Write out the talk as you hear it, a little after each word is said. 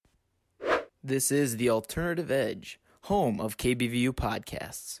This is The Alternative Edge, home of KBVU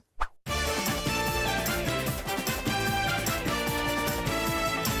podcasts.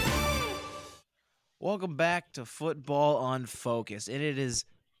 Welcome back to Football Unfocused. And it is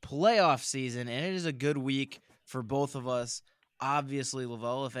playoff season, and it is a good week for both of us. Obviously,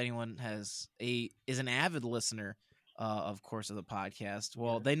 Lavelle, if anyone is an avid listener, of course, of the podcast,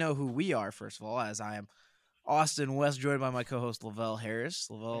 well, they know who we are, first of all, as I am Austin West, joined by my co-host Lavelle Harris.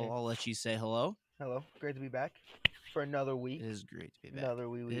 Lavelle, I'll let you say hello. Hello. Great to be back for another week. It is great to be back. Another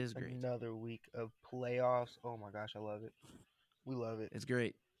week. It is great. Another week of playoffs. Oh my gosh, I love it. We love it. It's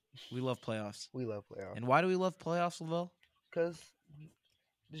great. We love playoffs. We love playoffs. And why do we love playoffs, Lavelle? Because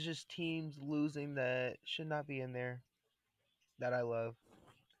there's just teams losing that should not be in there that I love.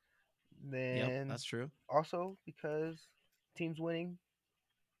 Then Yep, that's true. Also because teams winning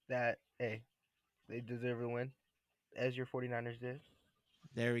that, hey, they deserve to win, as your 49ers did.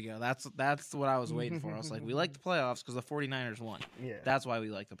 There we go. That's what I was waiting for. I was like, we like the playoffs because the 49ers won. Yeah. That's why we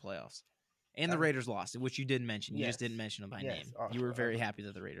like the playoffs. And the Raiders lost, which you didn't mention. You just didn't mention them by name. Also, You were very happy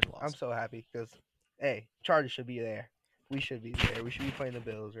that the Raiders lost. I'm so happy because, hey, Chargers should be there. We should be there. We should be playing the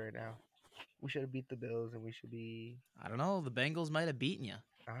Bills right now. We should have beat the Bills, and we should be. I don't know. The Bengals might have beaten you.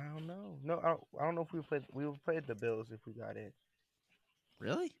 I don't know. No, I don't know if we would play the Bills if we got it.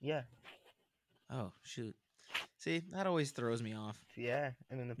 Really? Yeah. Oh, shoot. See, that always throws me off. Yeah,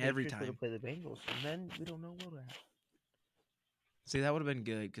 and then the Every Patriots would time. have played the Bengals, and then we don't know what would happen. See, that would have been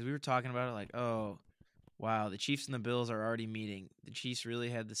good because we were talking about it like, oh, wow, the Chiefs and the Bills are already meeting. The Chiefs really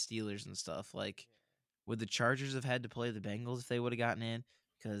had the Steelers and stuff. Like, would the Chargers have had to play the Bengals if they would have gotten in?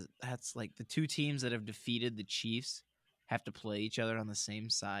 Because that's like the two teams that have defeated the Chiefs have to play each other on the same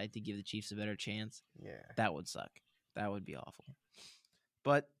side to give the Chiefs a better chance. Yeah. That would suck. That would be awful.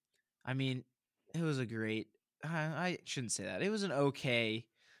 But, I mean, it was a great – I shouldn't say that. It was an okay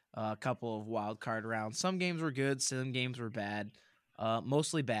couple of wild card rounds. Some games were good. Some games were bad.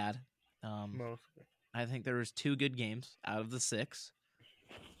 Mostly bad. Mostly. I think there was 2 good games out of the 6.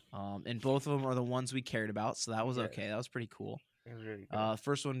 And both of them are the ones we cared about, so that was okay. That was pretty cool. It was really good.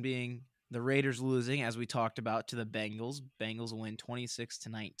 First one being the Raiders losing, as we talked about, to the Bengals. Bengals win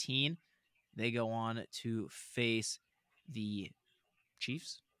 26-19. They go on to face the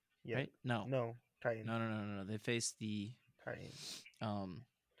Chiefs, right? No, Titans. No. They face the Titans.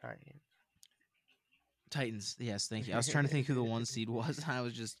 Titans. Yes, thank you. I was trying to think who the 1 seed was. And I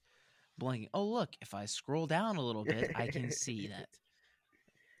was just blanking. Oh, look! If I scroll down a little bit, I can see that.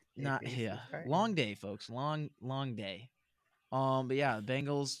 Not here. Long day, folks. Long day. But yeah, the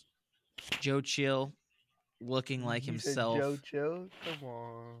Bengals. Joe Chill, looking like himself. Joe Chill, come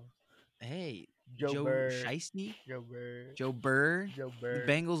on. Hey, Joe Shiesty? Joe Burr. Joe Burr. The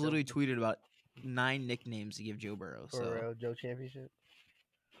Bengals literally tweeted about 9 nicknames to give Joe Burrow. For real, Joe Championship.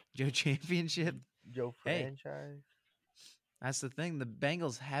 Joe Championship. Joe Franchise. That's the thing. The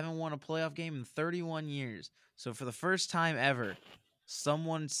Bengals haven't won a playoff game in 31 years. So for the first time ever,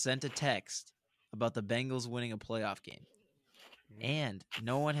 someone sent a text about the Bengals winning a playoff game. And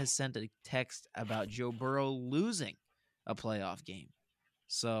no one has sent a text about Joe Burrow losing a playoff game.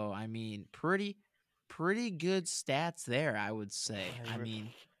 So, I mean, pretty good stats there, I would say.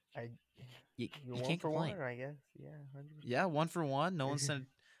 You can't complain. 1, I guess. Yeah, 100%. Yeah, 1 for 1. No one sent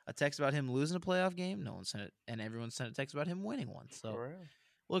a text about him losing a playoff game. No one sent it, and everyone sent a text about him winning one. So,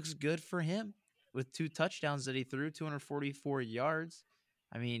 looks good for him with 2 touchdowns that he threw, 244 yards.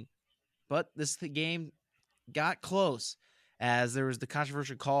 I mean, but this game got close, as there was the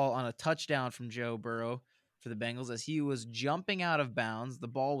controversial call on a touchdown from Joe Burrow for the Bengals as he was jumping out of bounds. The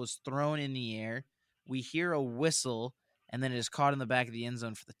ball was thrown in the air. We hear a whistle, and then it is caught in the back of the end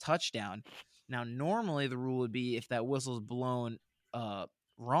zone for the touchdown. Now, normally the rule would be if that whistle is blown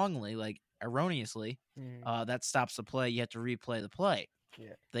wrongly, like erroneously, that stops the play. You have to replay the play.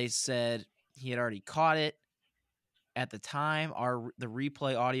 Yeah. They said he had already caught it. At the time, the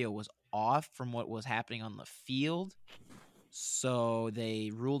replay audio was off from what was happening on the field. So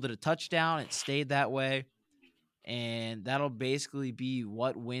they ruled it a touchdown. It stayed that way. And that'll basically be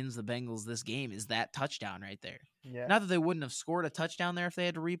what wins the Bengals this game is that touchdown right there. Yeah. Not that they wouldn't have scored a touchdown there if they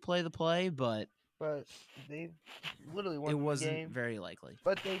had to replay the play, but they literally won the game. It wasn't very likely.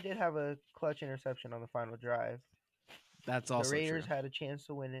 But they did have a clutch interception on the final drive. That's also true. The Raiders true. had a chance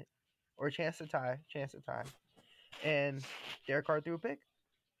to win it, or a chance to tie. And Derek Carr threw a pick.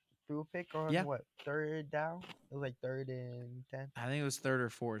 On what, 3rd down? It was like 3rd and 10. I think it was 3rd or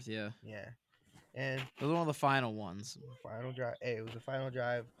 4th, yeah. Yeah. And it was one of the final ones. Final drive. Hey, it was the final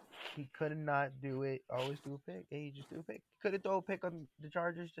drive. He could not do it. Always do a pick. Hey, he just threw a pick. Could have thrown a pick on the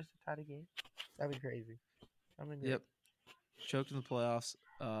Chargers just to tie the game. That'd be crazy. Yep. Choked in the playoffs.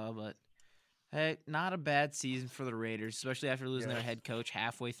 But Hey, not a bad season for the Raiders, especially after losing their head coach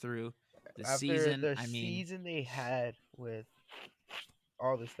halfway through the After season. the I mean, season they had with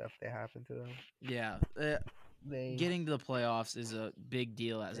all the stuff that happened to them, yeah, they getting to the playoffs is a big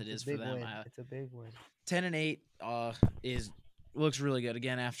deal as it it's a is for big them. win. It's a big win. 10-8 is looks really good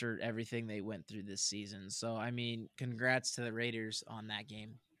again after everything they went through this season. So I mean, congrats to the Raiders on that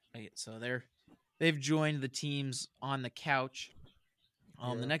game. Right? So they've joined the teams on the couch.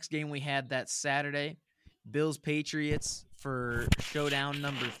 The next game we had that Saturday, Bills Patriots for showdown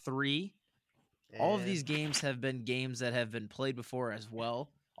number 3. All of these games have been games that have been played before as well.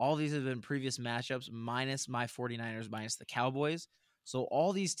 All of these have been previous matchups minus my 49ers minus the Cowboys. So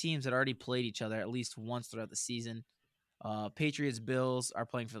all these teams had already played each other at least once throughout the season. Patriots Bills are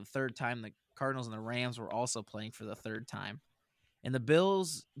playing for the third time. The Cardinals and the Rams were also playing for the third time. And the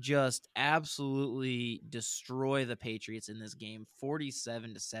Bills just absolutely destroy the Patriots in this game,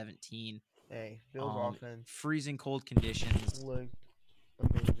 47-17. Hey, Bills offense Freezing cold conditions. looked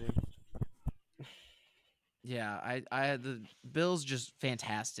amazing. Yeah, I had the Bills just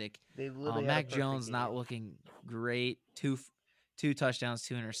fantastic. They literally had a Mac perfect Jones game. not looking great. Two touchdowns,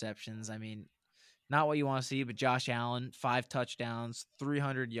 2 interceptions. I mean, not what you want to see, but Josh Allen, 5 touchdowns,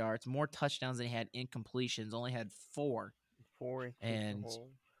 300 yards, more touchdowns than he had incompletions, only had 4. 4 in the And hole.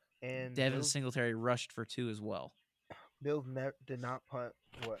 And Devin Singletary rushed for 2 as well. Bills did not punt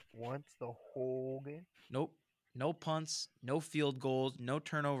once the whole game. Nope. No punts, no field goals, no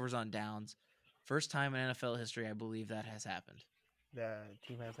turnovers on downs. First time in NFL history, I believe that has happened. The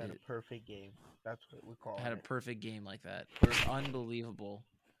team has had a perfect game. That's what we call it. Had a perfect game like that. It's unbelievable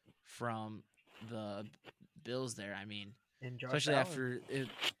from the Bills there. I mean, especially Allen. after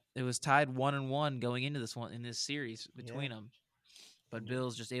it was tied 1-1 going into this one in this series between them. But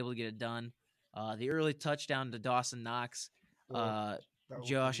Bills just able to get it done. The early touchdown to Dawson Knox.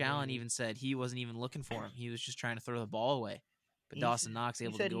 Josh Allen even said he wasn't even looking for him. He was just trying to throw the ball away. But Dawson Knox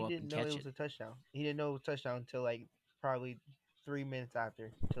able to go up and catch it. He said he didn't know it was a touchdown. He didn't know it was a touchdown until like probably 3 minutes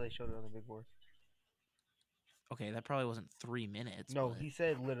after, until they showed it on the big board. Okay, that probably wasn't 3 minutes. No, but... he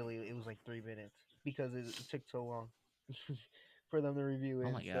said literally it was like 3 minutes because it took so long for them to review it.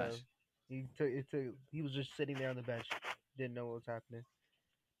 Oh my gosh! He was just sitting there on the bench, didn't know what was happening,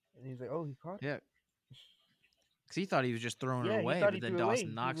 and he's like, "Oh, he caught it." Yeah, because he thought he was just throwing it away, but then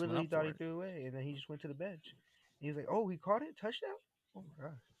Dawson Knox went up for it. He threw it away, and then he just went to the bench. And he was like, "Oh, he caught it, touchdown!" Oh my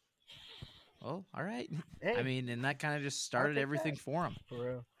gosh! Oh, all right. Hey, I mean, and that kind of just started everything for him. For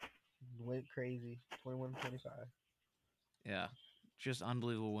real, went crazy, 21-25. Yeah, just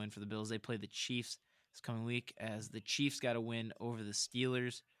unbelievable win for the Bills. They play the Chiefs this coming week as the Chiefs got a win over the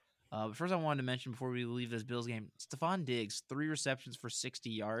Steelers. But first, I wanted to mention before we leave this Bills game, Stephon Diggs, 3 receptions for 60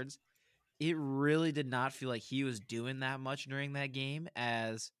 yards. It really did not feel like he was doing that much during that game,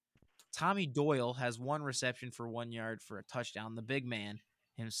 as Tommy Doyle has 1 reception for 1 yard for a touchdown. The big man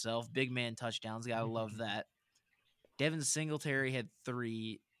himself, big man touchdowns. Gotta love that. Devin Singletary had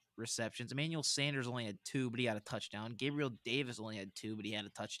 3 receptions. Emmanuel Sanders only had 2, but he had a touchdown. Gabriel Davis only had 2, but he had a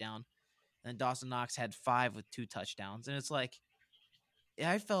touchdown. And Dawson Knox had 5 with 2 touchdowns. And it's like,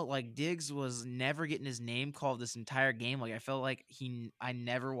 I felt like Diggs was never getting his name called this entire game. Like, I felt like I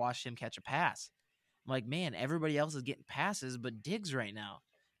never watched him catch a pass. I'm like, man, everybody else is getting passes, but Diggs right now.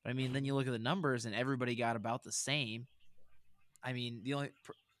 But I mean, then you look at the numbers, and everybody got about the same. I mean,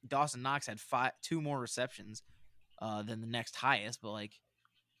 Dawson Knox had 2 more receptions than the next highest, but like,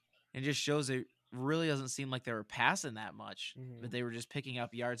 it just shows it really doesn't seem like they were passing that much, but they were just picking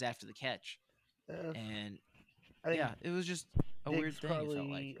up yards after the catch. And yeah, it was just a weird thing.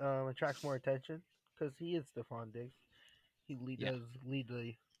 Probably it felt like attracts more attention because he is Stephon Diggs. He does lead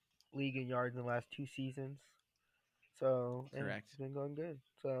the league in yards in the last 2 seasons. So correct. It's been going good.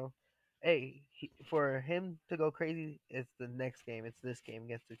 So hey, for him to go crazy, it's the next game. It's this game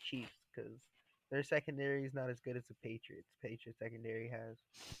against the Chiefs because their secondary is not as good as the Patriots. Patriots secondary has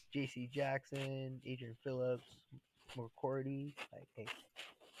J.C. Jackson, Adrian Phillips, McCourty. Like, hey.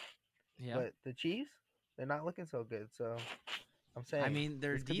 Yeah. But the Chiefs, they're not looking so good. So I'm saying, I mean,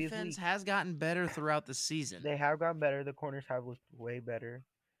 their defense has gotten better throughout the season. They have gotten better. The corners have looked way better.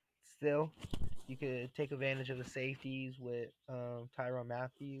 Still, you could take advantage of the safeties with Tyrann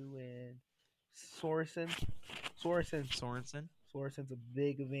Mathieu and Sorensen. Sorensen's a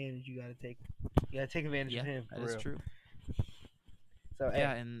big advantage. You gotta take advantage of him. That is true. So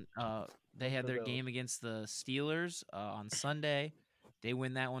yeah, and they had their game against the Steelers on Sunday. They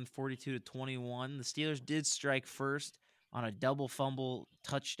win that one 42-21. The Steelers did strike first on a double fumble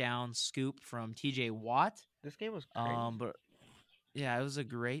touchdown scoop from TJ Watt. This game was crazy. But yeah, it was a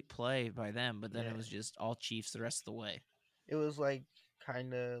great play by them, but then it was just all Chiefs the rest of the way. It was like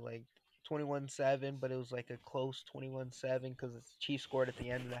kind of like 21-7, but it was like a close 21-7 because the Chiefs scored at the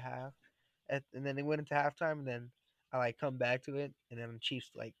end of the half, and then they went into halftime, and then I like come back to it, and then the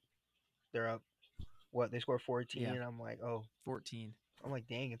Chiefs like they're up. What they scored 14, Yeah, and I'm like, oh, 14. I'm like,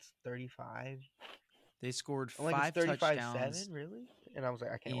 dang, it's 35. They scored I'm like, it's 5 35-7, touchdowns really? And I was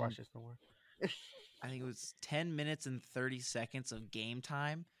like, I can't in watch this no more. I think it was 10 minutes and 30 seconds of game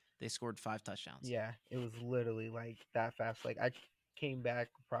time. They scored 5 touchdowns. Yeah, it was literally like that fast. Like I came back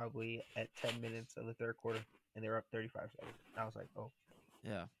probably at 10 minutes of the third quarter, and they were up 35-7. I was like, oh,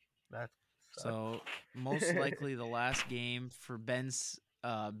 Yeah. that sucks. So most likely the last game for Ben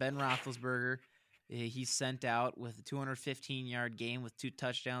Roethlisberger, he sent out with a 215-yard game with 2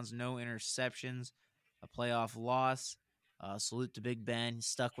 touchdowns, no interceptions, a playoff loss. Salute to Big Ben. He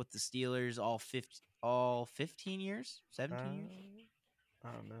stuck with the Steelers all 15 years, 17 years.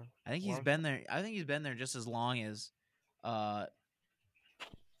 I don't know. I think he's Long been time. there. I think he's been there just as long as uh,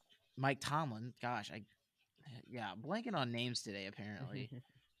 Mike Tomlin. Gosh, blanking on names today. Apparently,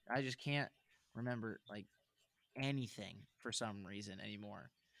 I just can't remember like anything for some reason anymore.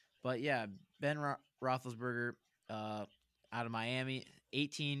 But yeah, Ben Roethlisberger, out of Miami,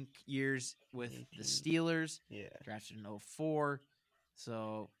 18 years with 18. the Steelers, Yeah. drafted in 04.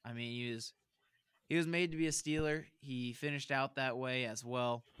 So I mean, he was made to be a Steeler. He finished out that way as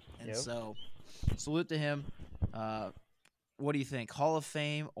well, and Yep. so salute to him. What do you think? Hall of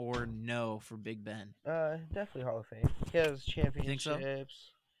Fame or no for Big Ben? Definitely Hall of Fame. He has You think so?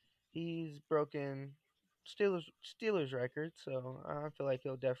 championships. He's broken Steelers record, so I feel like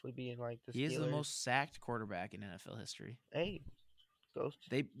he'll definitely be in like the He is the Steelers. most sacked quarterback in NFL history. Hey, ghost.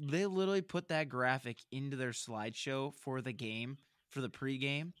 They literally put that graphic into their slideshow for the game, for the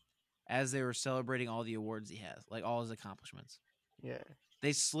pregame, as they were celebrating all the awards he has, like all his accomplishments. Yeah.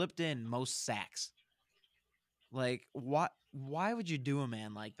 They slipped in most sacks. Like, why would you do a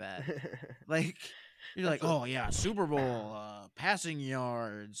man like that? Like, you're like, oh yeah, Super Bowl, passing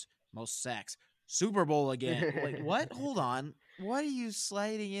yards, most sacks, Super Bowl again. Like, what? Hold on. What are you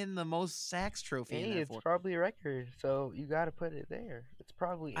sliding in the most sacks trophy in Hey, there it's for? probably a record, so you got to put it there. It's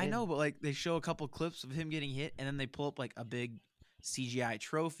probably I in. know, but like they show a couple clips of him getting hit, and then they pull up like a big CGI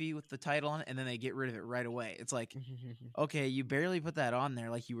trophy with the title on it, and then they get rid of it right away. It's like, okay, you barely put that on there,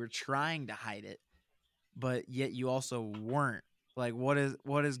 like you were trying to hide it, but yet you also weren't. Like, what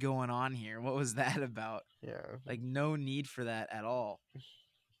is going on here? What was that about? Yeah. Like, no need for that at all.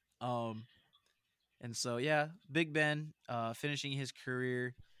 And so yeah, Big Ben finishing his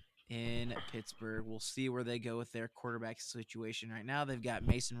career in Pittsburgh. We'll see where they go with their quarterback situation. Right now, they've got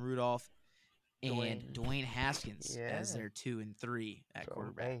Mason Rudolph and Dwayne Haskins as their 2 and 3 at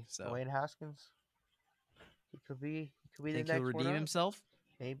quarterback. Hey, So Dwayne Haskins, he could be the think next he'll redeem one up. himself?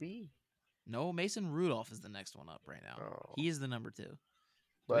 Maybe. No, Mason Rudolph is the next one up right now. Oh. He is the number 2.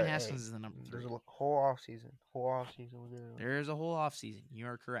 But Dwayne Haskins is the number 3. There's a whole off season. There's a whole off season. You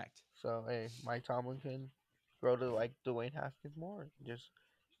are correct. So hey, Mike Tomlin can grow to like Dwayne Haskins more. Just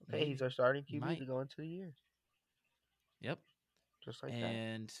okay, Maybe. he's our starting He QB might. to go into the year. Yep. Just like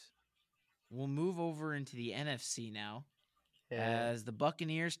And we'll move over into the NFC now. that. As the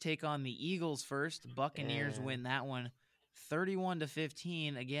Buccaneers take on the Eagles first. Buccaneers win that one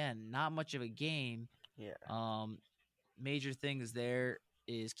 31-15. Again, not much of a game. Yeah. Major things there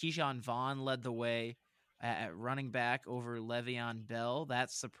is Keyshawn Vaughn led the way at running back over Le'Veon Bell.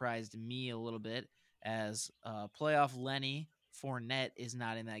 That surprised me a little bit, as playoff Lenny Fournette is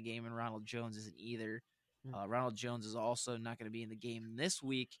not in that game, and Ronald Jones isn't either. Ronald Jones is also not going to be in the game this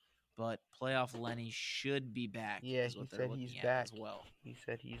week, but playoff Lenny should be back. Yeah, is what he they're said looking he's at back as well. He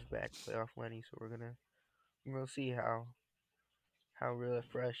said he's back, playoff Lenny. So we're gonna see how really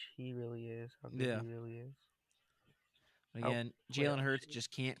fresh he really is. How good he really is. Again, Jalen Hurts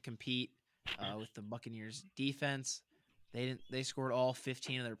just can't compete with the Buccaneers defense. They scored all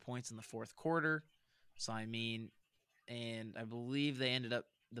 15 of their points in the fourth quarter. So I mean, and I believe the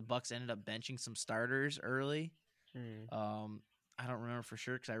Bucs ended up benching some starters early. I don't remember for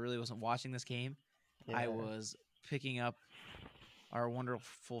sure because I really wasn't watching this game. Yeah. I was picking up our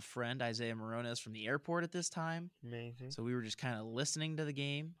wonderful friend Isaiah Morones from the airport at this time. Amazing. So we were just kind of listening to the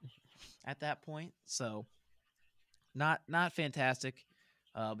game at that point. So not fantastic.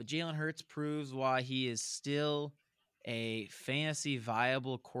 But Jalen Hurts proves why he is still a fantasy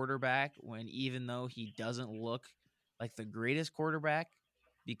viable quarterback when even though he doesn't look like the greatest quarterback,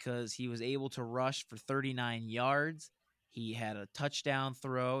 because he was able to rush for 39 yards. He had a touchdown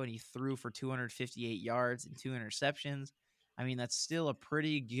throw, and he threw for 258 yards and 2 interceptions. I mean, that's still a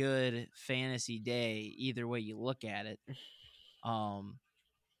pretty good fantasy day, either way you look at it.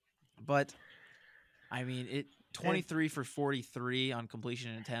 But I mean, 23 for 43 on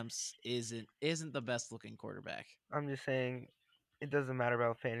completion attempts isn't the best looking quarterback. I'm just saying, it doesn't matter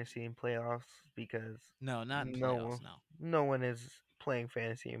about fantasy and playoffs because No, not in no one, playoffs. No, no one is playing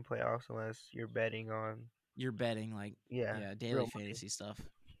fantasy in playoffs unless you're betting on you're betting like yeah daily real fantasy stuff.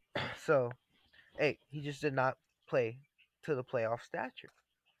 money. So hey, he just did not play to the playoff stature.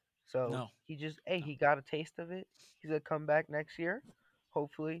 So No, no. he got a taste of it. He's gonna come back next year,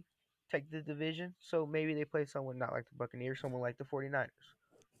 hopefully take the division. So maybe they play someone not like the Buccaneers, someone like the 49ers.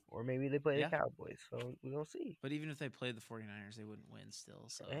 Or maybe they play the Yeah, Cowboys. So we'll see. but even if they played the 49ers, they wouldn't win still.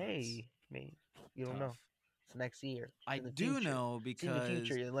 So it's Hey, man, you don't tough. know. It's next year. It's I in the do future. know It's in the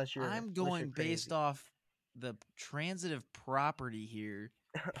future because I'm unless you're going based crazy. off the transitive property here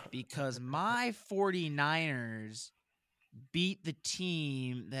because my 49ers beat the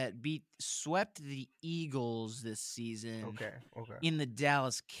team that swept the Eagles this season Okay, okay. in the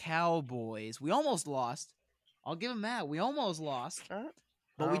Dallas Cowboys. We almost lost. I'll give them that. We almost lost, Uh,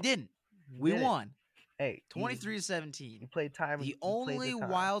 but we uh, didn't. you We did it. won Hey, 23 to 17. you played time. The You played the only time.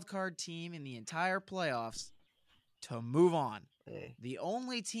 wild card team in the entire playoffs to move on. Hey, The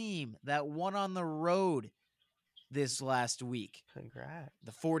only team that won on the road this last week, congrats.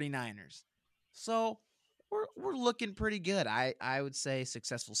 the 49ers. So we're looking pretty good. I would say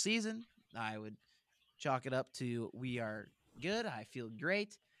successful season. I would chalk it up to we are good. I feel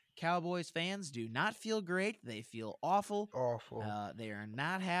great. Cowboys fans do not feel great. They feel awful. Awful. They are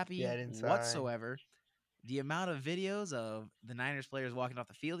not happy Dead inside. whatsoever. The amount of videos of the Niners players walking off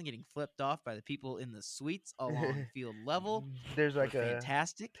the field and getting flipped off by the people in the suites along field level There's were like a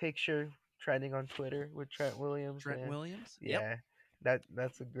fantastic. picture trending on Twitter with Trent Williams. Trent And Williams. Yep. yeah,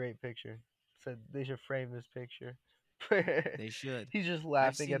 that's a great picture. So they should frame this picture. They should. He's just I've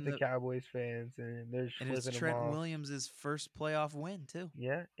laughing at seen the Cowboys fans, and they're just and it's flipping him Trent off. Williams' first playoff win too.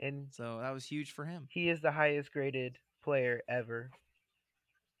 Yeah, and So that was huge for him. he is the highest graded player ever.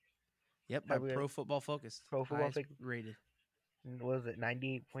 Yep, by Have we Pro Football Focus, Pro Football highest Focus? rated. Was it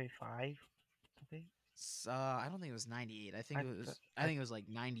 98.5? I think. I don't think it was 98. I think I, it was. th- I think it was like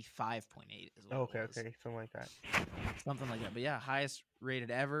 95.8 is what okay, it was. okay, something like that. Something like that. But yeah, highest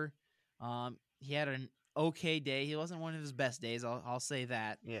rated ever. He had an okay day. He wasn't one of his best days. I'll say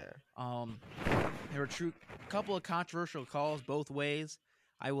that. Yeah. There were a couple of controversial calls both ways.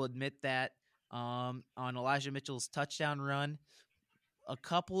 I will admit that. On Elijah Mitchell's touchdown run, a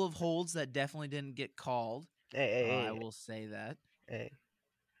couple of holds that definitely didn't get called. I will say that. Hey,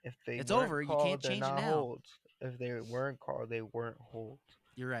 if they It's weren't over. You called, can't they're change it not now. holds. If they weren't called, they weren't holds.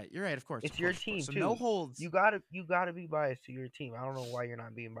 You're right. You're right. Of course. It's of your course, team So too. no holds. You gotta be biased to your team. I don't know why you're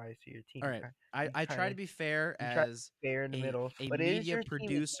not being biased to your team. All right. I try to be fair you try to as be fair in the middle, a but it is media your team at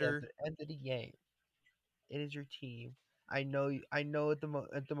producer. the end of the game. It is your team. I know. I know at the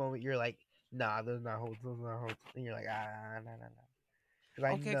moment you're like, nah, those not holds. Those not holds. And you're like, nah.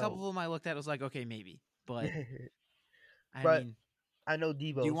 Because Okay, a couple of them I looked at was like, okay, maybe, but I but mean, I know do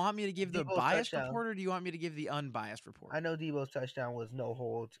you want me to give the Debo's biased touchdown. report or do you want me to give the unbiased report? I know Debo's touchdown was no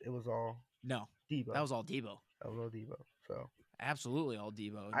holds. It was all No, Debo. that was all Debo. That was all Debo. So Absolutely all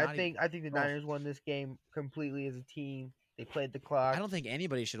Debo. I think the Niners won this game completely as a team. They played the clock. I don't think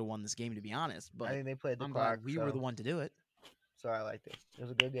anybody should have won this game, to be honest. But I think they played the I'm clock. glad we were the one to do it. So I liked it. It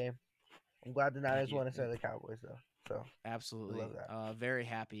was a good game. I'm glad the Niners won instead of the Cowboys, though. So absolutely, love that. Very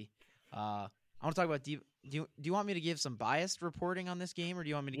happy. I want to talk about Debo. Do you want me to give some biased reporting on this game, or do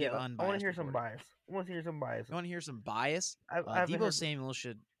you want me to give unbiased? I want to hear reporting? some bias. I want to hear some bias. You want to hear some bias? Debo Samuel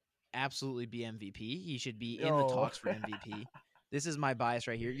should absolutely be MVP. He should be in the talks for MVP. This is my bias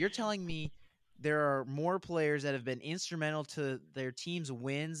right here. You're telling me there are more players that have been instrumental to their team's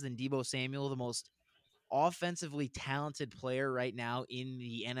wins than Debo Samuel, the most offensively talented player right now in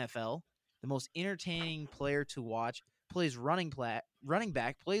the NFL, the most entertaining player to watch, plays running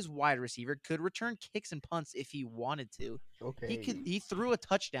back, plays wide receiver, could return kicks and punts if he wanted to. Okay. He threw a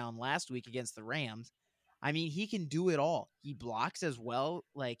touchdown last week against the Rams. I mean, he can do it all. He blocks as well.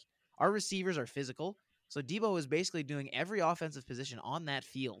 Like, our receivers are physical. So Debo is basically doing every offensive position on that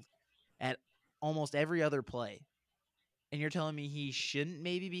field at almost every other play. And you're telling me he shouldn't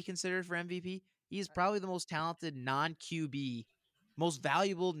maybe be considered for MVP? He's probably the most talented non-QB, most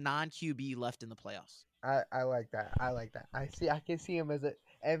valuable non-QB left in the playoffs. I like that. I can see him as an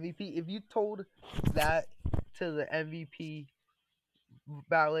MVP. If you told that to the MVP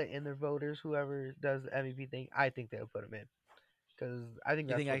ballot and their voters, whoever does the MVP thing, I think they'll put him in. Because I think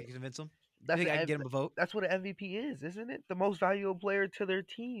you that's think I can convince him? You think I can get him a vote? That's what an MVP is, isn't it? The most valuable player to their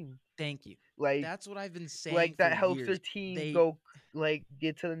team. Thank you. Like, that's what I've been saying. Like that for helps years. their team go like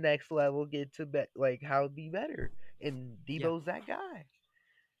get to the next level, get to how be better. And Debo's that guy.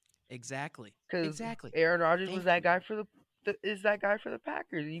 Exactly. Because Exactly. Aaron Rodgers was Thank that you. guy for is that guy for the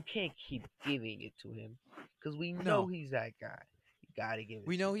Packers. You can't keep giving it to him because we know No, he's that guy. You gotta give it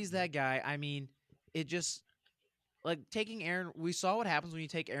we to know he's him. that guy. I mean, it just like taking Aaron. We saw what happens when you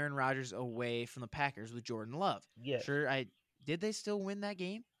take Aaron Rodgers away from the Packers with Jordan Love. Yes. Sure, I did. They still win that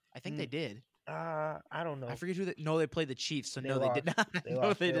game? I think they Mm, did. I don't I know. forget who. No, they played the Chiefs. So They no, they did lost. not. They No,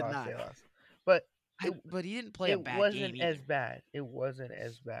 lost. they They did lost. not. They lost. But it But he didn't play a it bad wasn't game as either. bad. It wasn't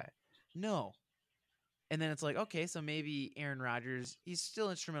as bad. No. And then it's like, okay, so maybe Aaron Rodgers, he's still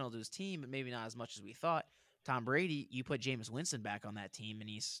instrumental to his team, but maybe not as much as we thought. Tom Brady, you put Jameis Winston back on that team, and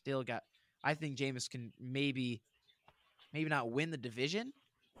he's still got. I think Jameis can maybe not win the division,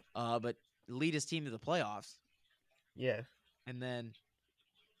 but lead his team to the playoffs. Yes. And then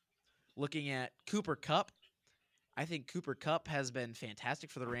looking at Cooper Cup, I think Cooper Cup has been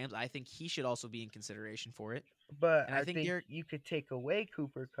fantastic for the Rams. I think he should also be in consideration for it. But And I I think think Derek, you could take away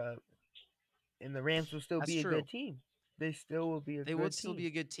Cooper Cup, and the Rams will still that's be a true. good team. They still will be a They would good still team. be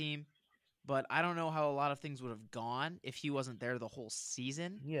a good team, but I don't know how a lot of things would have gone if he wasn't there the whole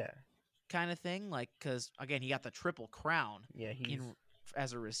season, Yeah. kind of thing. Like, because again, he got the triple crown Yeah. He's in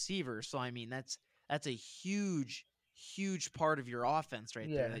as a receiver. So I mean, that's a huge part of your offense right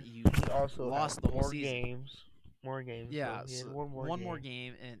yeah. there that you He also had lost the whole more season. games. More games Yeah, though. He had so one more one more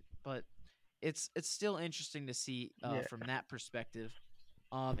game. game, and but it's still interesting to see Yeah. from that perspective.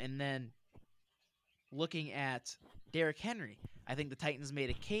 And then looking at Derrick Henry, I think the Titans made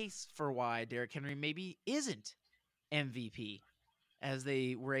a case for why Derrick Henry maybe isn't MVP, as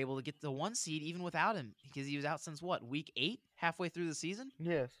they were able to get the 1 seed even without him, because he was out since what, week 8, halfway through the season,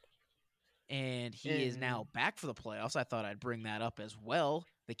 Yes. and he is And now back for the playoffs. I thought I'd bring that up as well.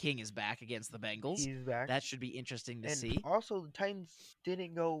 The King is back against the Bengals. he's back. That should be interesting to And see. also, the Titans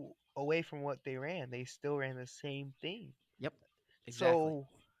didn't go away from what they ran. They still ran the same thing. Yep, exactly. So,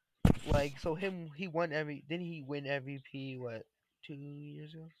 so he won every. Didn't he win MVP? What, 2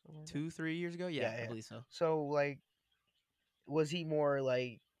 years ago? Something like that. 2-3 years ago, yeah, Yeah, I yeah. believe so. So, was he more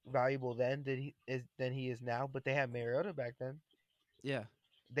valuable then than he is now? But they had Mariota back then. Yeah,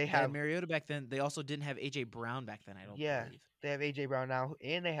 They they had have Mariota back then. They also didn't have AJ Brown back then, I don't yeah. believe. They have AJ Brown now,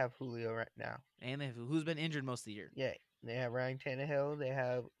 and they have Julio right now. And they have, who's been injured most of the year. Yeah, they have Ryan Tannehill. They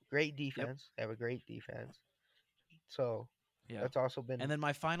have great Yep. defense. They have a great defense. So Yeah. that's also been And then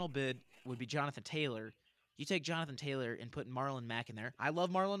my final bid would be Jonathan Taylor. You take Jonathan Taylor and put Marlon Mack in there. I love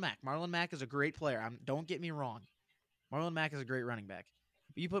Marlon Mack. Marlon Mack is a great player. Don't get me wrong. Marlon Mack is a great running back.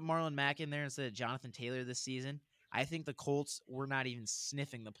 But you put Marlon Mack in there instead of Jonathan Taylor this season, I think the Colts were not even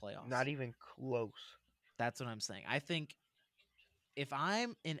sniffing the playoffs. not even close. That's what I'm saying. I think if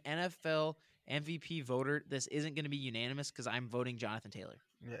I'm an NFL MVP voter, this isn't going to be unanimous because I'm voting Jonathan Taylor.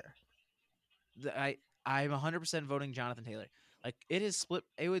 Yeah. I'm 100% voting Jonathan Taylor. Like it is split.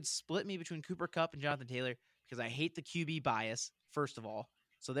 It would split me between Cooper Kupp and Jonathan Taylor because I hate the QB bias. First of all,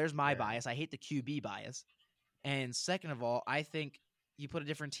 so there's my Yeah. bias. I hate the QB bias, and second of all, I think you put a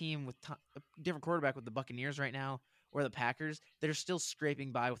different team with a different quarterback with the Buccaneers right now or the Packers. They're still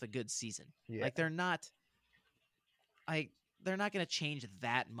scraping by with a good season. Yeah. Like they're not going to change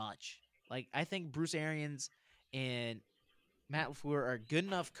that much. Like I think Bruce Arians and Matt LaFleur are good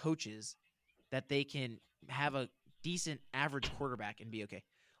enough coaches that they can have a decent average quarterback and be okay.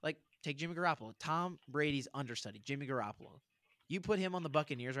 Like take Jimmy Garoppolo. Tom Brady's understudy, Jimmy Garoppolo. You put him on the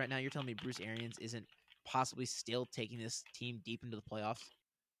Buccaneers right now, you're telling me Bruce Arians isn't possibly still taking this team deep into the playoffs?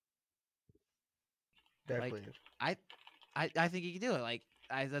 Like Definitely. I think he can do it. Like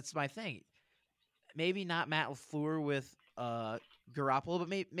that's my thing. Maybe not Matt LaFleur with Garoppolo, but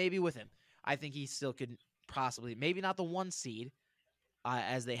maybe with him. I think he still could possibly, maybe not the 1 seed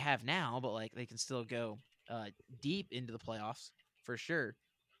as they have now, but like they can still go deep into the playoffs for sure.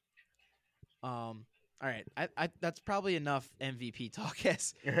 All right, I that's probably enough MVP talk.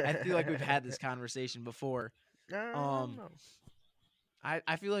 Yes, I feel like we've had this conversation before. I don't know.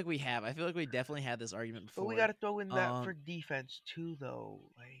 I feel like we have. I feel like we definitely had this argument before. But we got to throw in that for defense too, though.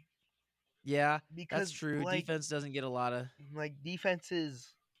 Yeah, because that's true. Defense doesn't get a lot of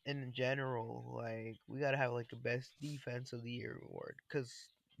defenses in general. We got to have a best defense of the year award because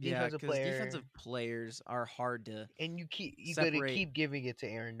defensive player defensive players are hard to and you got to separate. keep giving it to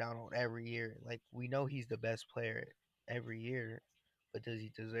Aaron Donald every year. We know he's the best player every year, but does he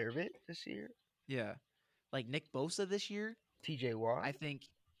deserve it this year? Yeah, like Nick Bosa this year. TJ Watt. I think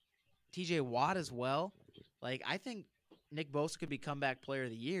TJ Watt as well. Like I think Nick Bosa could be comeback player of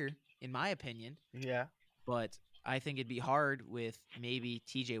the year in my opinion. Yeah. But I think it'd be hard with maybe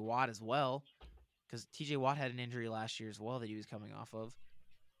TJ Watt as well because TJ Watt had an injury last year as well that he was coming off of.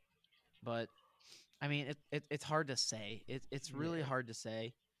 But I mean, it's hard to say. It's really hard to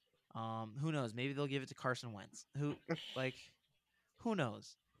say. Who knows? Maybe they'll give it to Carson Wentz. Like, who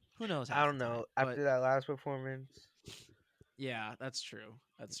knows? Who knows I half don't the time? know. But After that last performance, yeah, that's true.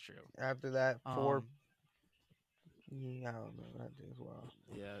 That's true. after that four, Um, yeah, I don't know that as well.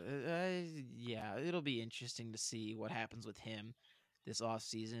 yeah, it'll be interesting to see what happens with him this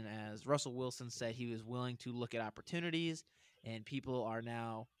offseason. As Russell Wilson said, he was willing to look at opportunities, and people are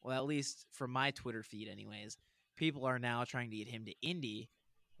now, well, at least from my Twitter feed, anyways, people are now trying to get him to Indy,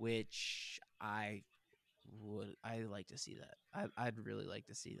 which I like to see that. I'd really like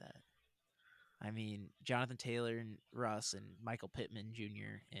to see that. I mean, Jonathan Taylor and Russ and Michael Pittman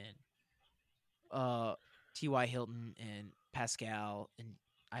Jr. and T.Y. Hilton and Pascal, and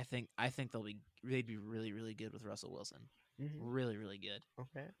I think they'd be really really good with Russell Wilson, Hmm. really really good.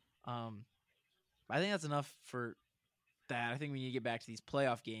 Okay. Um, I think that's enough for that. I think we need to get back to these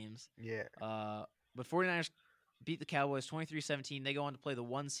playoff games. Yeah. Uh, but 49ers beat the Cowboys 23-17. They go on to play the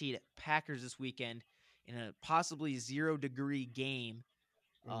 1 seed Packers this weekend in a possibly 0-degree game.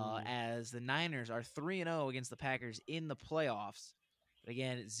 Mm. As the Niners are 3-0 against the Packers in the playoffs. But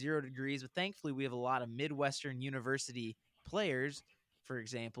again, it's 0 degrees. But thankfully, we have a lot of Midwestern University players. For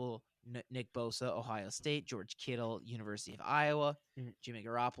example, Nick Bosa, Ohio State, George Kittle, University of Iowa, Mm. Jimmy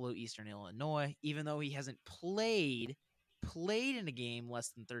Garoppolo, Eastern Illinois. Even though he hasn't played in a game less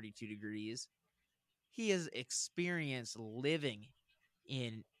than 32 degrees, he has experienced living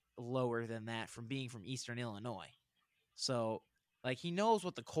in lower than that from being from Eastern Illinois. So, like, he knows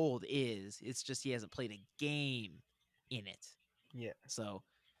what the cold is. It's just he hasn't played a game in it. Yeah. So,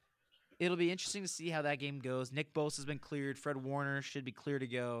 it'll be interesting to see how that game goes. Nick Bosa has been cleared. Fred Warner should be clear to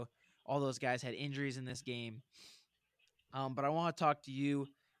go. All those guys had injuries in this game. But I want to talk to you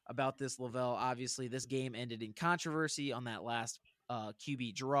about this, Lavelle. Obviously, this game ended in controversy on that last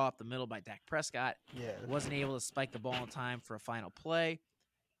QB draw up the middle by Dak Prescott. Yeah. Wasn't able to spike the ball in time for a final play.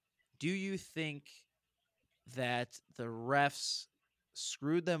 Do you think that the refs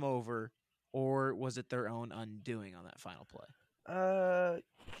screwed them over, or was it their own undoing on that final play? Uh,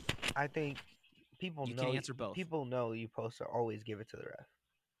 I think people You can know answer both. people know you're supposed to always give it to the ref.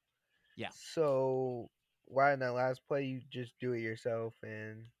 Yeah. So why in that last play you just do it yourself,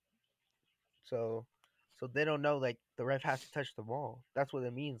 and so they don't know like the ref has to touch the ball. That's what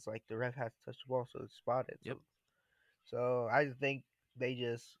it means. Like the ref has to touch the ball so it's spotted. Yep. So I think they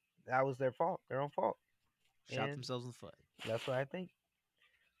just that was their fault, their own fault, Shot and themselves in the foot. that's what I think.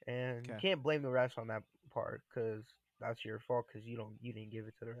 And you Okay. can't blame the refs on that part because that's your fault because you didn't give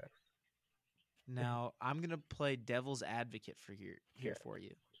it to the refs. Now I'm gonna play devil's advocate for here Yeah. for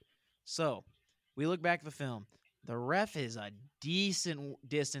you. So we look back at the film. The ref is a decent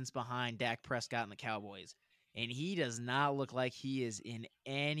distance behind Dak Prescott and the Cowboys, and he does not look like he is in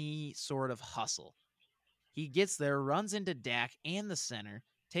any sort of hustle. He gets there, runs into Dak and the center,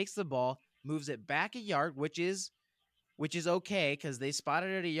 takes the ball, moves it back a yard, which is okay because they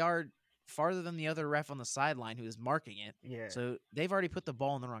spotted it a yard farther than the other ref on the sideline who is marking it. Yeah. So they've already put the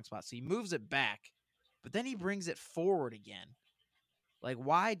ball in the wrong spot. So he moves it back, but then he brings it forward again. Like,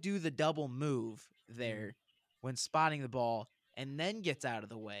 why do the double move there when spotting the ball and then gets out of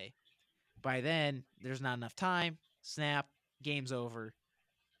the way? By then, there's not enough time. Snap, game's over.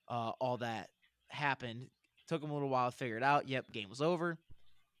 All that happened. Took him a little while to figure it out. Yep, game was over.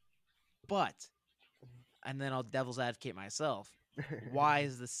 But, and then I'll devil's advocate myself. Why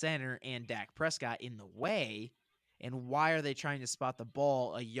is the center and Dak Prescott in the way? And why are they trying to spot the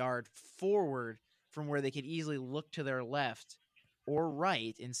ball a yard forward from where they could easily look to their left or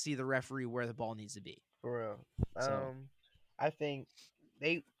right and see the referee where the ball needs to be? For real. So, I think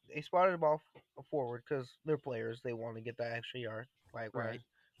they spotted the ball forward because they're players. They want to get that extra yard. Like right.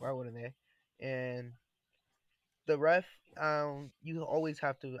 why wouldn't they? And the ref, you always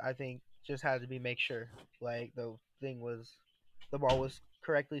have to. I think just had to be make sure like the ball was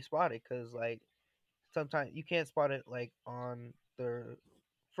correctly spotted because like sometimes you can't spot it like on the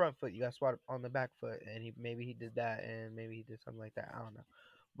front foot. You got to spot it on the back foot, and maybe he did that, and maybe he did something like that. I don't know,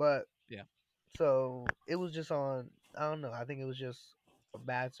 but Yeah. so it was just on. I don't know. I think it was just a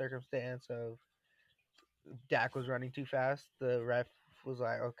bad circumstance of Dak was running too fast. The ref was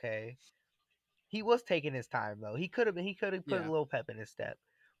like, okay. He was taking his time though. He could have been. He could have put a Yeah. little pep in his step,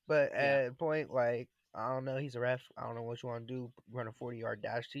 but Yeah. at a point like I don't know. He's a ref. I don't know what you want to do. Run a 40-yard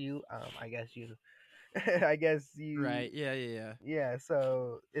dash to you. I guess you. I guess you. Right. Yeah. Yeah.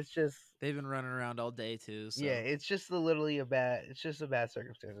 So it's just. They've been running around all day too. So, Yeah. It's just literally a bad. It's just a bad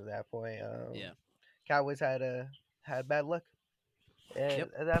circumstance at that point. yeah. Cowboys had bad luck. And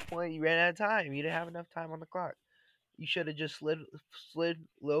Yep. at that point, you ran out of time. You didn't have enough time on the clock. You should have just slid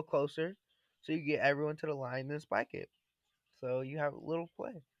a little closer, so you get everyone to the line and spike it. So you have a little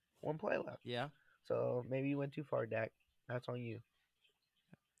play. One play left. Yeah. So maybe you went too far, Dak. That's on you.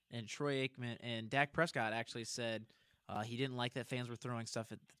 And Troy Aikman and Dak Prescott actually said he didn't like that fans were throwing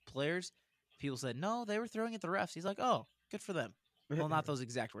stuff at the players. People said, no, they were throwing at the refs. He's like, oh, good for them. Well, not those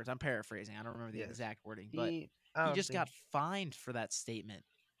exact words. I'm paraphrasing. I don't remember the Yes. exact wording, but I he don't just think got fined for that statement.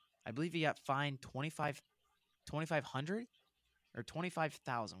 I believe he got fined 2,500 or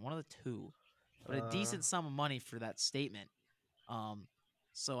 25,000, one of the two, but a decent sum of money for that statement.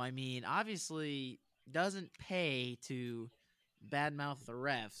 So I mean, obviously, doesn't pay to badmouth the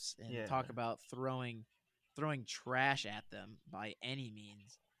refs and talk about throwing trash at them by any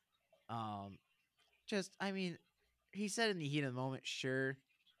means. Just I mean, he said in the heat of the moment, sure,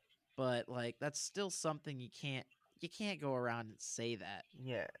 but like that's still something you can't go around and say that.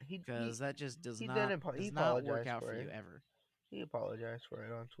 Yeah, Because that just does he not he work apologized out for for you it. ever. He apologized for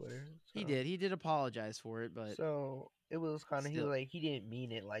it on Twitter. So. He did apologize for it, but so it was kind of he was still, like he didn't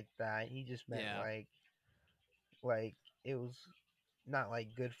mean it like that. He just meant yeah, like it was not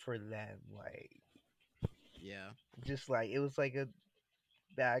like good for them. Like yeah, just like it was like a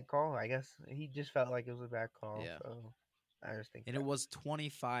bad call. I guess he just felt like it was a bad call. yeah. So I just think And it was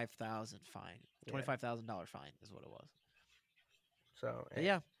 25,000 fine, $25,000 fine is what it was. So But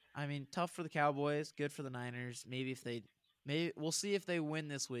yeah, I mean, tough for the Cowboys, good for the Niners. Maybe we'll see if they win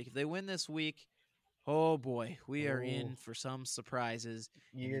this week. If they win this week, oh boy, we are in for some surprises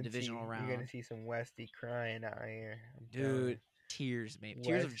in the divisional round. You're gonna see some Westy crying out here, dude. Tears, maybe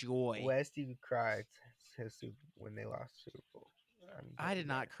tears of joy. Westy cried when they lost Super Bowl. I did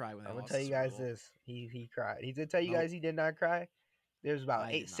not cry when they lost. I'm gonna tell you guys this. He cried. He's gonna tell you guys he did not cry. There's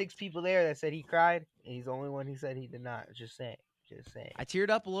about six people there that said he cried, and he's the only one who said he did not. Just saying. I teared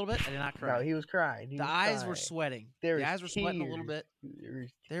up a little bit. I did not cry. No, he was crying. The eyes were sweating. The eyes were sweating a little bit.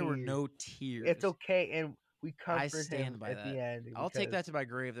 There were no tears. It's okay, and we comfort him at the end. I'll take that to my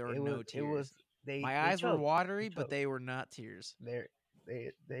grave. There were no tears. My they eyes were choked. watery, but they were not tears.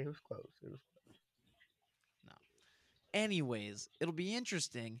 They was close. No. Anyways, it'll be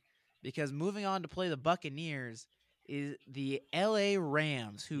interesting because moving on to play the Buccaneers is the LA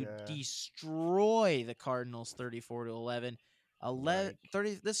Rams, who destroy the Cardinals 34-11.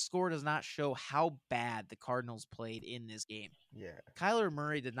 30. This score does not show how bad the Cardinals played in this game. Yeah. Kyler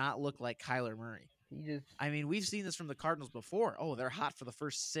Murray did not look like Kyler Murray. I mean, we've seen this from the Cardinals before. Oh, they're hot for the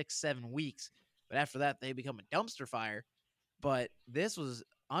first 6-7 weeks, but after that, they become a dumpster fire. But this was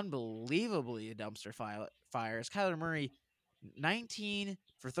unbelievably a dumpster fire. As Kyler Murray, 19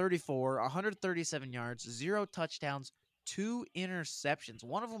 for 34, 137 yards, 0 touchdowns, 2 interceptions.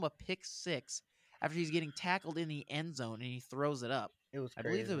 One of them a pick six after he's getting tackled in the end zone and he throws it up. It was I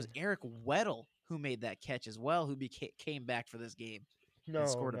believe it was Eric Weddle who made that catch as well, who came back for this game. And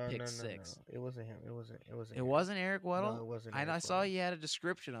scored a pick six. No. It wasn't him. It wasn't Eric Weddle? No, it wasn't. I saw he had a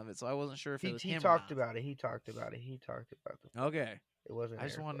description of it, so I wasn't sure if it was him. He talked about it. He talked about the Okay. It wasn't. I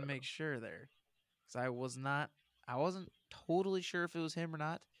just wanted to make sure there. Because I wasn't totally sure if it was him or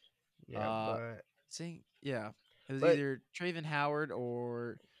not. Yeah, it was either Traven Howard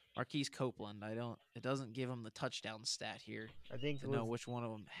or Marquise Copeland. It doesn't give him the touchdown stat here. I think to know which one of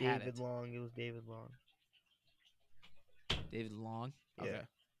them had it. David Long. It was David Long. David Long? Okay.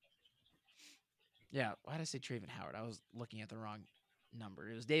 Yeah, why did I say Traven Howard? I was looking at the wrong number.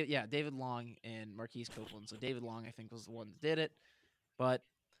 It was David Long and Marquise Copeland. So David Long, I think, was the one that did it. But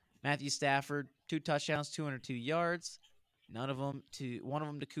Matthew Stafford, 2 touchdowns, 202 yards. One of them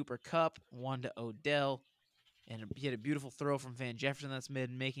to Cooper Kupp, one to Odell. And he had a beautiful throw from Van Jefferson that's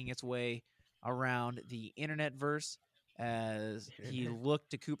making its way around the internet verse as he looked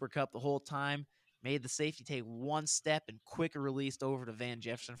to Cooper Kupp the whole time, made the safety take one step and quick released over to Van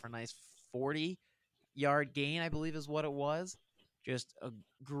Jefferson for a nice 40-yard gain, I believe is what it was. Just a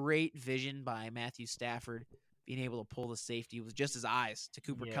great vision by Matthew Stafford, being able to pull the safety with just his eyes to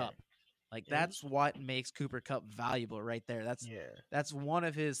Cooper Kupp. Like, that's what makes Cooper Kupp valuable right there. That's one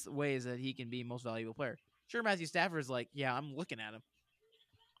of his ways that he can be most valuable player. Sure, Matthew Stafford's like, yeah, I'm looking at him.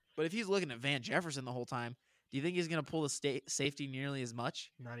 But if he's looking at Van Jefferson the whole time, do you think he's going to pull the safety nearly as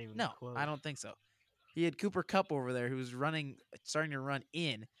much? Not even close. I don't think so. He had Cooper Kupp over there who was starting to run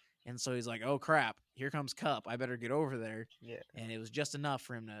in. And so he's like, oh, crap, here comes Kupp. I better get over there. Yeah. And it was just enough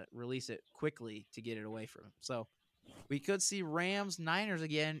for him to release it quickly to get it away from him. So we could see Rams-Niners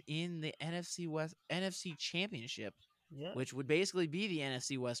again in the NFC Championship, which would basically be the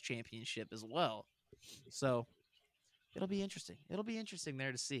NFC West Championship as well. So it'll be interesting. It'll be interesting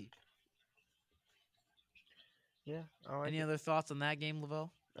there to see. Yeah. Any other thoughts on that game,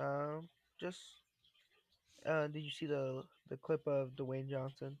 Lavelle? Did you see the clip of Dwayne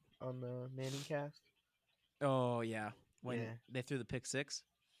Johnson on the Manning cast? Oh, yeah. When they threw the pick six?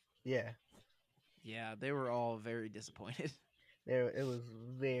 Yeah, Yeah, they were all very disappointed. there it was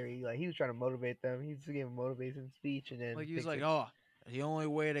very like he was trying to motivate them. He was giving a motivation speech and then Like he was pick like, six. "Oh, the only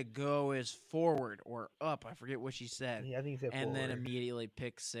way to go is forward or up." I forget what she said, I think he said and then forward. immediately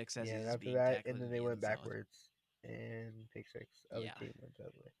pick six as Yeah, and he's after being that, and tackled then in they the went end zone. backwards and pick six. Other Yeah, team went the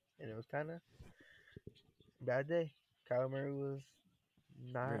other way, and it was kind of bad day. Kyler Murray was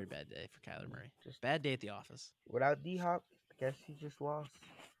not very bad day for Kyler Murray. just Bad day at the office. without D Hop. I guess he just lost.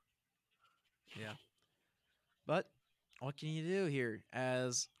 Yeah, but what can you do here?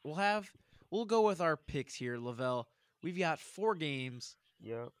 As we'll go with our picks here, Lavelle. We've got 4 games.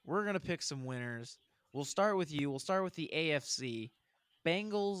 Yep. We're gonna pick some winners. We'll start with you. We'll start with the AFC.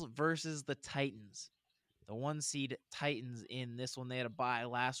 Bengals versus the Titans. The 1 seed Titans in this one. They had a bye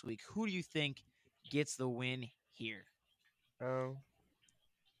last week. Who do you think gets the win here? Um.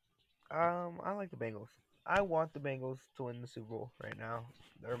 I like the Bengals. I want the Bengals to win the Super Bowl right now.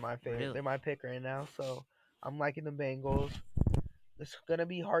 They're my favorite. They're Really? my pick right now. So I'm liking the Bengals. It's gonna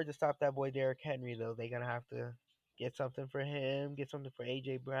be hard to stop that boy Derrick Henry though. They're gonna have to get something for him. Get something for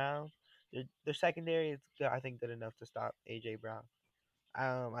AJ Brown. Their secondary is good, I think good enough to stop AJ Brown.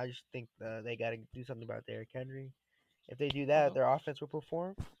 I just think they got to do something about Derrick Henry. If they do that, Okay. their offense will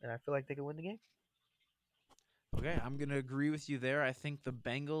perform, and I feel like they can win the game. Okay, I'm going to agree with you there. I think the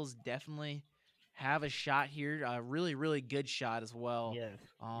Bengals definitely have a shot here. A really, really good shot as well. Yes,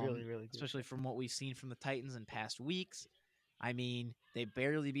 really, really good Especially shot. from what we've seen from the Titans in past weeks. I mean, they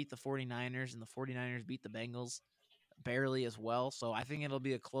barely beat the 49ers, and the 49ers beat the Bengals barely as well. So I think it'll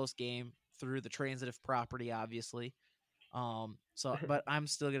be a close game through the transitive property, obviously. But I'm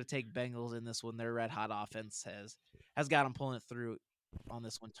still going to take Bengals in this one. Their red hot offense has got them pulling it through on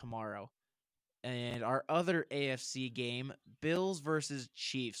this one tomorrow. And our other AFC game, Bills versus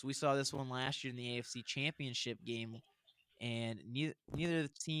Chiefs. We saw this one last year in the AFC Championship game, and neither of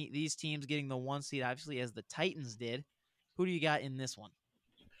these teams getting the 1 seed, obviously, as the Titans did. Who do you got in this one?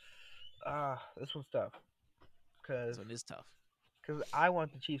 This one's tough because This one is tough. I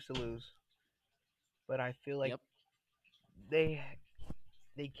want the Chiefs to lose, but I feel like Yep. they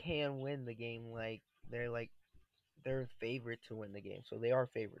they can win the game. Like they're favorite to win the game, so they are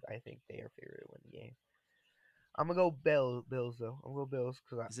favored. I think they are favored to win the game. I'm gonna go Bills though. I'm gonna go Bills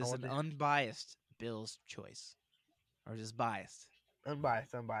because Is I this want an the unbiased Bills choice, or is this biased?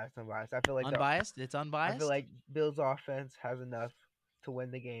 unbiased. I feel like Unbiased? It's I feel unbiased? like Bills offense has enough to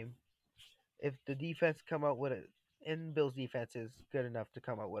win the game. If the defense come out with it, and Bills defense is good enough to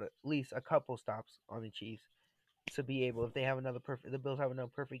come out with at least a couple stops on the Chiefs to be able, if they have another perfect, the Bills have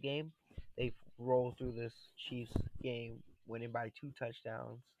another perfect game, they roll through this Chiefs game winning by 2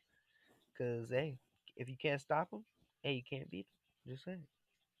 touchdowns. Cause hey, if you can't stop them, hey, you can't beat them. Just saying.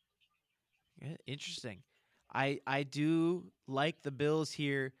 Yeah, interesting. I do like the Bills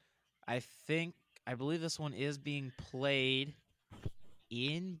here. I think I believe this one is being played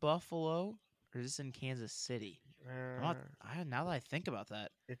in Buffalo, or is this in Kansas City? I'm not. Uh, Now that I think about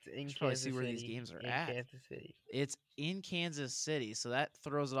that, it's I in should probably see Kansas where these City. games are In at. Kansas City. It's in Kansas City, so that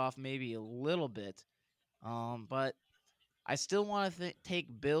throws it off maybe a little bit. But I still want to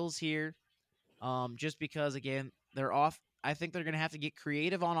take Bills here. Just because again they're off. I think they're going to have to get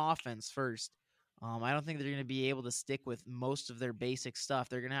creative on offense first. I don't think they're going to be able to stick with most of their basic stuff.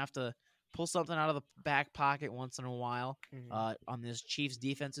 They're going to have to pull something out of the back pocket once in a while. Mm-hmm. On this Chiefs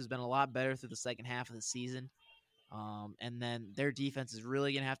defense has been a lot better through the second half of the season. And then their defense is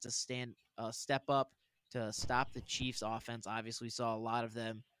really going to have to step up to stop the Chiefs offense. Obviously, we saw a lot of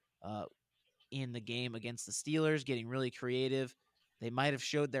them uh, in the game against the Steelers, getting really creative. They might have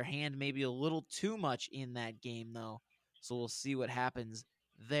showed their hand maybe a little too much in that game, though. So we'll see what happens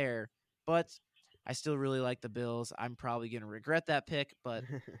there. But I still really like the Bills. I'm probably going to regret that pick, but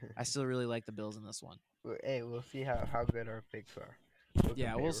I still really like the Bills in this one. Hey, we'll see how good our picks are. We'll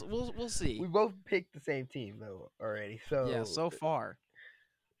Yeah, compare. we'll see. We both picked the same team though already, Yeah, so so far.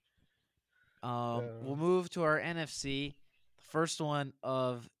 so We'll move to our NFC. The first one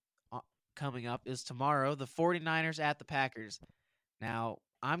of coming up is tomorrow, the 49ers at the Packers. Now,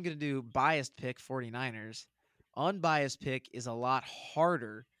 I'm going to do biased pick 49ers. Unbiased pick is a lot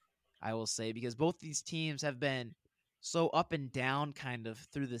harder, I will say, because both these teams have been so up and down kind of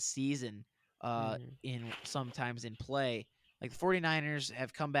through the season mhm, in sometimes in play. Like the 49ers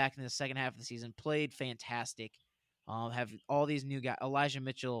have come back in the second half of the season, played fantastic. Have all these new guys. Elijah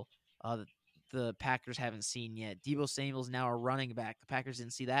Mitchell, the Packers haven't seen yet. Debo Samuel's now a running back. The Packers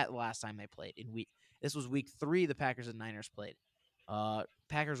didn't see that the last time they played. This was week 3 the Packers and Niners played.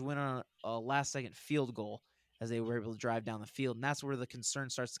 Packers win on a last-second field goal as they were able to drive down the field, and that's where the concern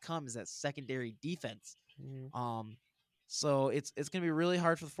starts to come is that secondary defense. mhm. Um, So it's going to be really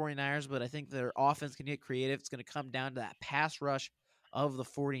hard for the 49ers, but I think their offense can get creative. It's going to come down to that pass rush of the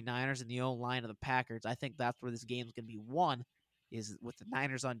 49ers and the own line of the Packers. I think that's where this game is going to be won, is with the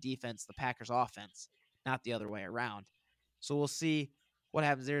Niners on defense, the Packers offense, not the other way around. So we'll see what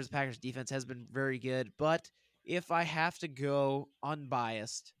happens there. The Packers defense has been very good, but if I have to go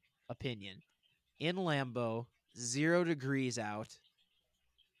unbiased opinion, in Lambeau, 0 degrees out,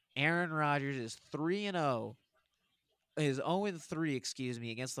 Aaron Rodgers is 3-0, is 0-3, excuse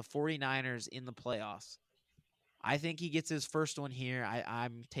me, against the 49ers in the playoffs. I think he gets his first one here.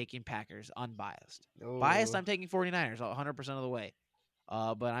 I'm taking Packers, unbiased. Biased, Oh, I'm taking 49ers 100% of the way.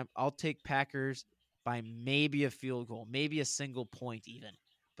 But I'll take Packers by maybe a field goal, maybe a single point even.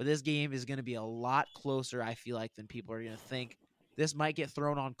 But this game is going to be a lot closer, I feel like, than people are going to think. This might get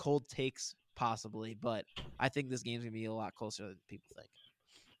thrown on cold takes, possibly, but I think this game's going to be a lot closer than people think.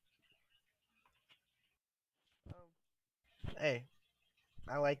 hey,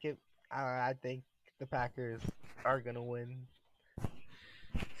 I like it. I think the Packers are gonna win.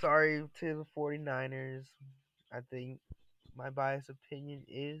 Sorry to the 49ers. I think my biased opinion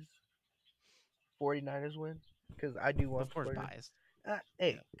is 49ers win because I do want Of the course, 49ers. biased.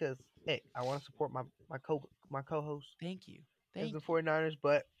 Hey, Yeah. because I want to support my co-host Thank you. is the Thank you. 49ers,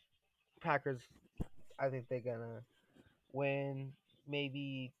 but Packers. I think they're gonna win.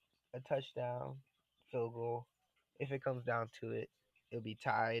 Maybe a touchdown, field goal. If it comes down to it, it'll be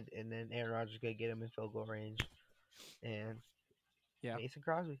tied, and then Aaron Rodgers gonna get him in field goal range, and Yeah. Mason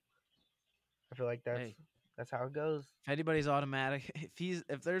Crosby. I feel like Hey, that's how it goes. if anybody's automatic,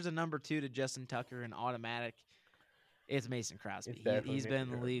 if there's a number 2 to Justin Tucker and automatic, it's Mason It's Crosby. definitely He's been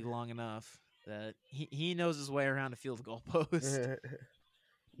Mason in the league long enough that he knows his way around a field goal post. Crosby.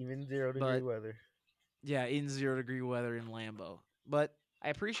 Even 0 degree But weather. yeah, in 0 degree weather in Lambeau. But I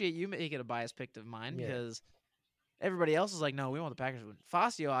appreciate you making a biased pick of mine Yeah, because everybody else is like, no, we want the Packers to win.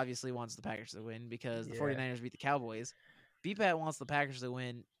 Fazio obviously wants the Packers to win because the yeah. 49ers beat the Cowboys. BPAT wants the Packers to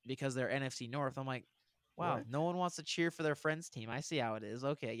win because they're NFC North. I'm like, wow, What? no one wants to cheer for their friend's team. I see how it is.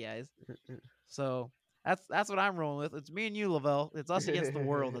 Okay, guys. So that's what I'm rolling with. It's me and you, Lavelle. It's us against the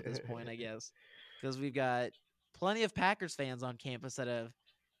world at this point, I guess, because we've got plenty of Packers fans on campus that have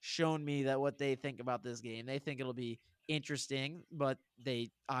shown me that what they think about this game. They think it'll be interesting, but they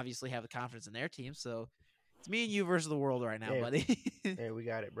obviously have the confidence in their team. So it's me and you versus the world right now, Hey, buddy. hey, we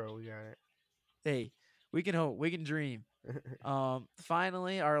got it, bro. We got Hey, we can hope, we can dream. it.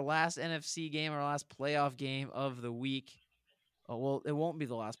 Finally, our last NFC game, our last playoff game of the week. Oh, well, it won't be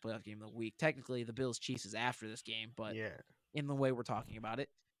the last playoff game of the week. Technically, the Bills Chiefs is after this game, but Yeah. in the way we're talking about it,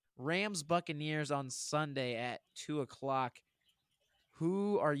 Rams Buccaneers on Sunday at 2:00.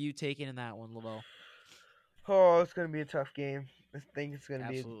 Who are you taking in that one, Lavelle? Oh, it's gonna be a tough game. I think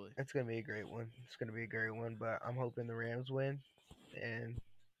Absolutely. it's gonna be a great one. It's gonna be a great one, but I'm hoping the Rams win. And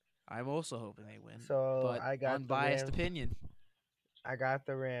I'm also hoping they win, so but I got the unbiased Rams. opinion. I got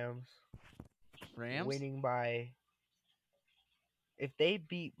the Rams Rams? winning by. If they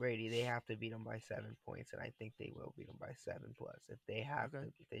beat Brady, they have to beat them by 7 points, and I think they will beat them by 7+.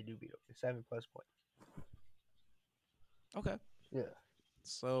 Okay. If they do beat them, 7+ points. Okay. Yeah.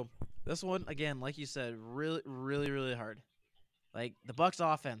 So this one, again, like you said, really, really, really hard. Like the Bucks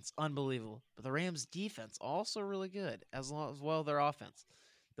offense, unbelievable, but the Rams defense also really good as well their offense.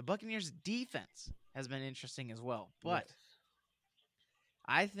 The Buccaneers defense has been interesting as well, Yes. but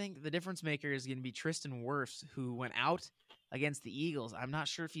I think the difference maker is going to be Tristan Wirfs, who went out against the Eagles. I'm not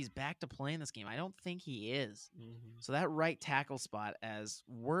sure if he's back to playing this game. I don't think he is. Mm-hmm. So that right tackle spot, as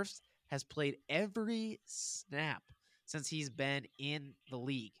Wirfs has played every snap since he's been in the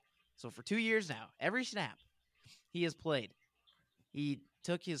league. So for 2 years now, every snap he has played. He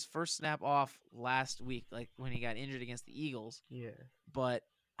took his first snap off last week, like when he got injured against the Eagles. Yeah. But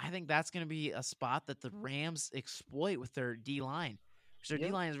I think that's going to be a spot that the Rams exploit with their D line. Their D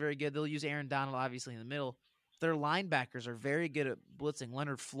line is very good. They'll use Aaron Donald obviously in the middle. Their linebackers are very good at blitzing.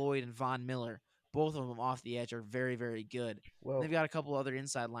 Leonard Floyd and Von Miller, both of them off the edge, are very, very good. Well, And they've got a couple other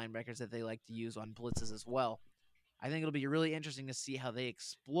inside linebackers that they like to use on blitzes as well. I think it'll be really interesting to see how they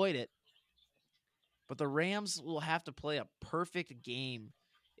exploit it. But the Rams will have to play a perfect game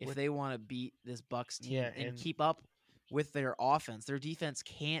if they want to beat this Bucks team and keep up with their offense. Their defense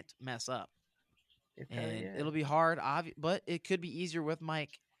can't mess up. It'll be hard, but it could be easier with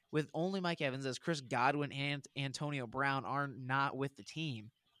only Mike Evans, as Chris Godwin and Antonio Brown are not with the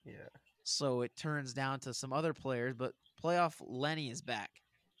team. Yeah. So it turns down to some other players, but playoff Lenny is back.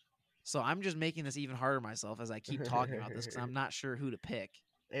 So I'm just making this even harder myself as I keep talking about this because I'm not sure who to pick.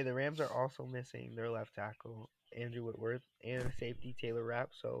 Hey, the Rams are also missing their left tackle, Andrew Whitworth, and safety Taylor Rapp.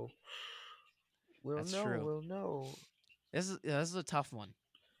 So we'll That's know. true. We'll know. This is a tough one.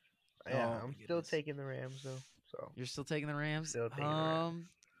 Yeah, Oh I'm my still goodness. taking the Rams though. So You're still taking the Rams? still taking the Rams.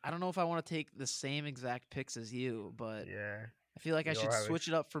 I don't know if I want to take the same exact picks as you, but Yeah, I feel like I we all should have switch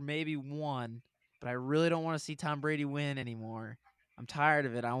it up for maybe one, but I really don't want to see Tom Brady win anymore. I'm tired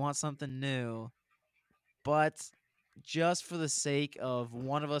of it. I want something new. But just for the sake of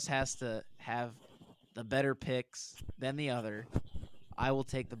one of us has to have the better picks than the other, I will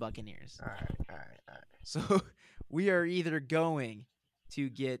take the Buccaneers. All right. So we are either going to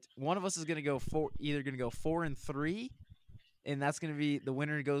get one of us is going to go either going to go 4-3, and that's going to be the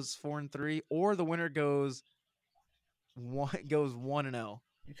winner goes 4-3, or the winner goes 1-0.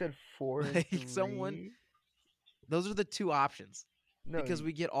 You said 4 and Like 3. those are the two options No, because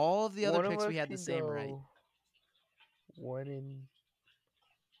we get all of the other one of picks us we had the can same right. go one in.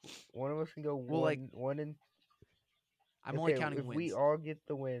 One of us can go Well, like one in. I'm only Okay, counting if we wins. all get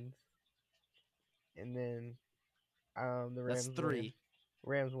the wins, and then the That's Rams win. 3,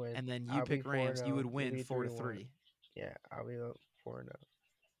 Rams win. and then you I'll be pick 4 Rams. You would You'll win be 3-1. 4-3. Yeah, I'll be up 4-0.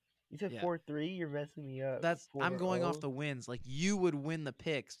 You said Yeah, 4-3. You're messing me up. I'm going off 4-0. the wins. Like you would win the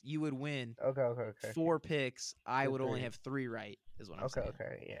picks. You would win Okay. 4 picks. I For would only 3. have 3 right. Is what I'm Okay, saying.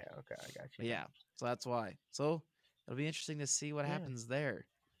 okay, yeah, okay, I got you. But yeah, so that's why. So it'll be interesting to see what Yeah. happens there.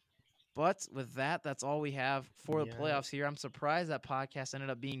 But with that, that's all we have for the playoffs here. I'm surprised that podcast ended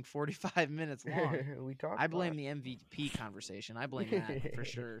up being 45 minutes long. We talked. I blame the MVP conversation. I blame that for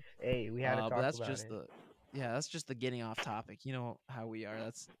sure. Hey, we had to talk but that's about just it. that's just the getting off topic. You know how we are.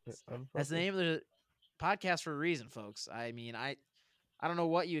 That's the Unfocused. name of the podcast for a reason, folks. I mean, I don't know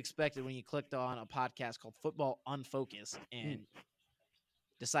what you expected when you clicked on a podcast called Football Unfocused and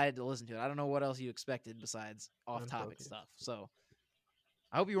decided to listen to it. I don't know what else you expected besides off-topic Unfocused. stuff. So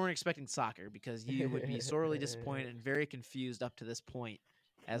I hope you weren't expecting soccer because you would be sorely disappointed and very confused up to this point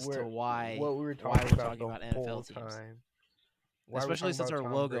as to why what we were why talking we're about talking the about whole NFL teams. time. Especially since our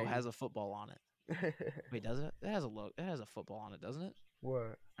Tom logo Brady? has a football on it. Wait, does it? It has a logo. It has a football on it, doesn't it?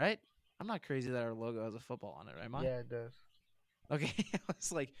 What? Right? I'm not crazy that our logo has a football on it, right, Mike? Yeah, it does. Okay, I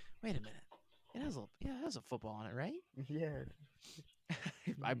was like, wait a minute. It has a football on it, right? Yeah.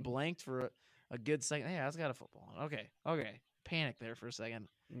 I blanked for a good second. Yeah, it's got a football on it. Okay. Panic there for a second.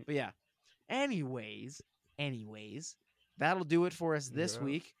 But yeah. Anyways, that'll do it for us this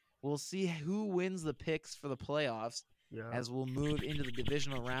week. We'll see who wins the picks for the playoffs as we'll move into the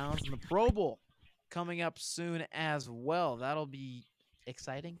divisional rounds and the Pro Bowl coming up soon as well. That'll be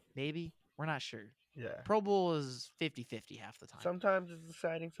exciting, maybe. We're not sure. Yeah. Pro Bowl is 50-50 half the time. Sometimes it's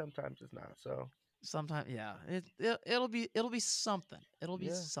exciting, sometimes it's not. So sometimes, yeah, it'll be something. It'll be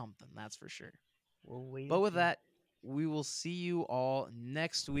something, that's for sure. We'll wait. But with that, we will see you all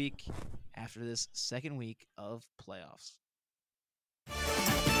next week after this second week of playoffs.